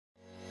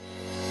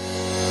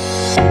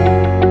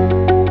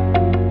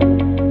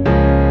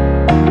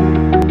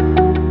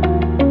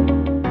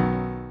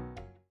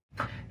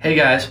Hey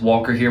guys,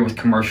 Walker here with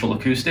Commercial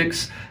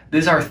Acoustics.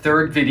 This is our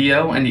third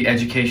video in the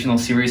educational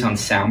series on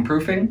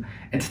soundproofing,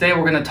 and today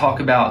we're going to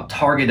talk about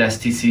Target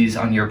STCs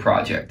on your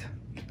project.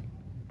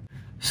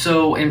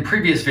 So in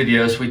previous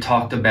videos we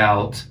talked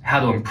about how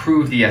to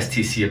improve the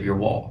STC of your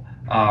wall.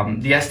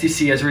 The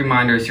STC, as a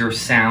reminder, is your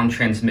sound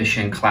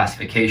transmission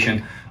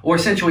classification, or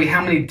essentially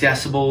how many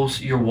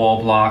decibels your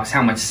wall blocks,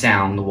 how much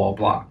sound the wall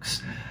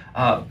blocks.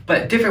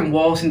 But different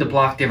walls need to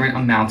block different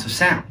amounts of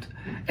sound.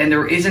 And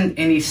there isn't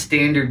any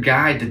standard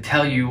guide to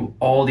tell you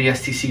all the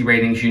STC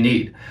ratings you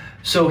need.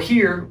 So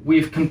here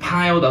we've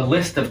compiled a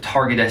list of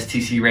Target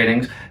STC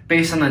ratings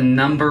based on a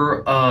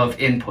number of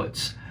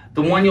inputs.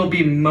 The one you'll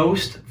be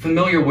most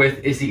familiar with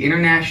is the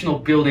International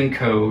Building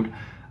Code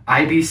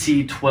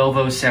IBC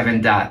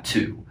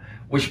 1207.2,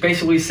 which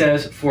basically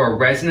says for a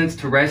residence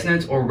to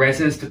residence or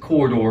residence to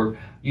corridor,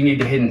 you need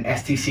to hit an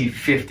STC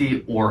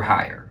 50 or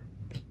higher.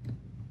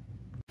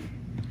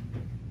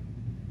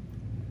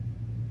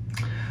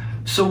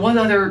 So what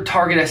other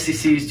Target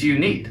STCs do you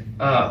need?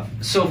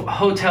 So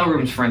hotel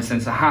rooms, for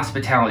instance, the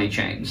hospitality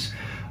chains,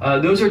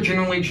 those are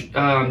generally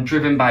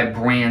driven by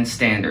brand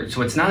standards.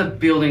 So it's not a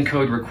building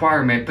code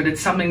requirement, but it's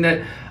something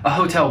that a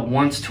hotel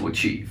wants to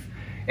achieve.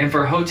 And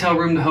for hotel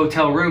room to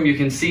hotel room, you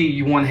can see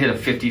you want to hit a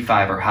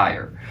 55 or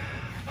higher.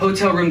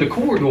 Hotel room to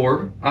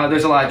corridor,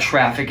 there's a lot of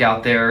traffic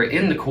out there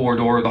in the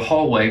corridor, the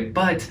hallway,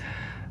 but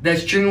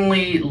that's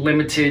generally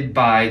limited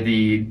by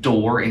the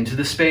door into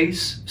the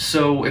space.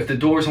 So if the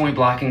door is only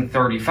blocking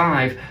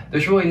 35,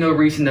 there's really no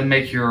reason to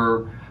make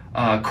your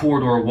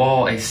corridor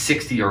wall a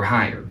 60 or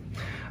higher.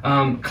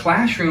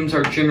 Classrooms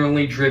are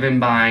generally driven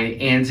by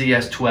ANSI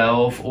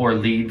S12 or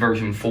LEED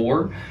version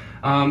 4.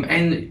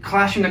 And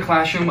classroom to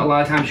classroom, a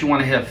lot of times you want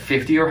to hit a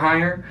 50 or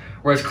higher,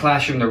 whereas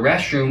classroom to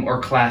restroom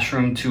or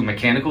classroom to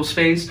mechanical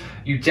space,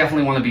 you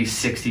definitely want to be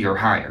 60 or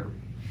higher.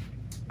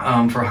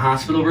 For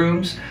hospital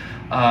rooms,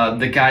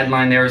 the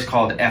guideline there is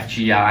called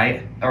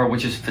FGI,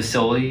 which is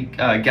facility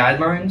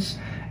guidelines,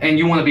 and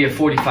you want to be a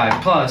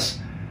 45 plus,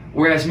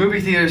 whereas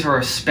movie theaters are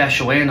a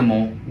special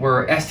animal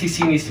where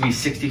STC needs to be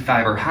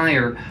 65 or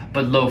higher,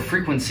 but low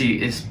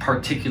frequency is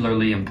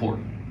particularly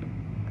important.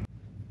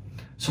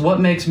 So what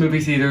makes movie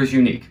theaters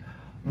unique?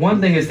 One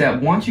thing is that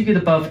once you get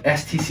above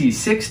STC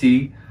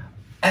 60,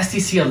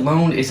 STC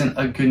alone isn't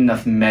a good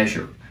enough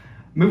measure.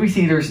 Movie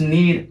theaters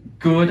need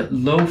good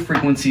low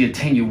frequency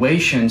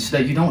attenuation so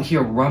that you don't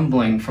hear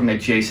rumbling from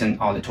adjacent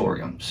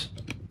auditoriums.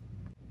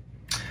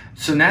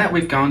 So now that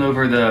we've gone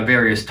over the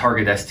various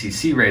Target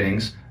STC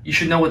ratings, you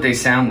should know what they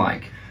sound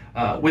like.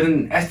 With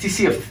an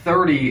STC of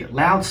 30,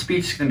 loud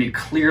speech is going to be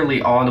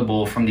clearly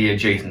audible from the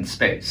adjacent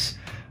space.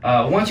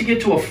 Once you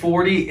get to a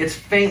 40, it's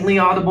faintly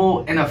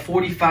audible, and a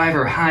 45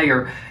 or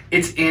higher,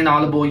 it's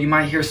inaudible. You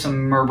might hear some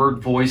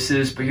murmured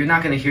voices, but you're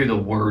not going to hear the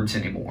words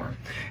anymore.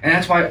 And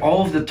that's why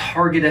all of the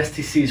Target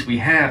STCs we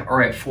have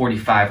are at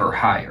 45 or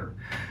higher.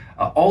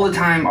 All the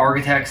time,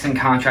 architects and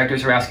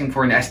contractors are asking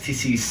for an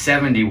STC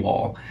 70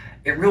 wall.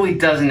 It really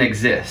doesn't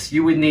exist.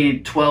 You would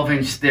need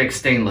 12-inch thick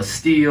stainless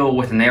steel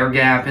with an air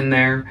gap in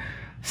there.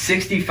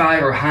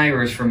 65 or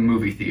higher is for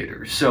movie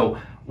theaters. So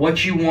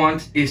what you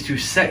want is to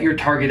set your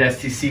Target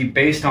STC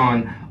based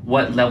on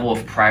what level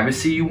of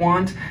privacy you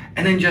want,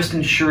 and then just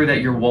ensure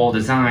that your wall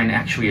design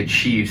actually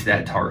achieves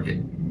that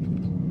target.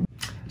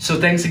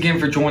 So thanks again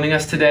for joining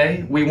us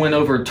today. We went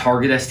over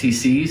Target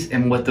STCs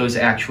and what those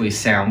actually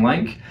sound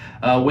like.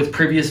 With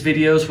previous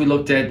videos, we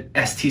looked at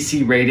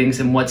STC ratings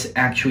and what's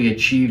actually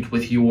achieved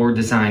with your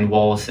design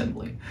wall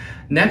assembly.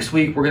 Next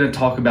week, we're going to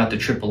talk about the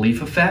triple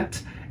leaf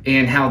effect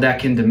and how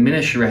that can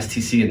diminish your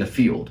STC in the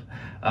field.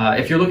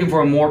 If you're looking for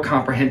a more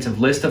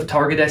comprehensive list of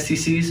Target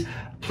STCs,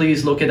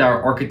 please look at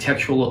our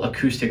Architectural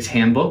Acoustics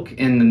Handbook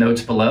in the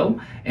notes below,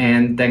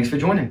 and thanks for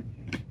joining.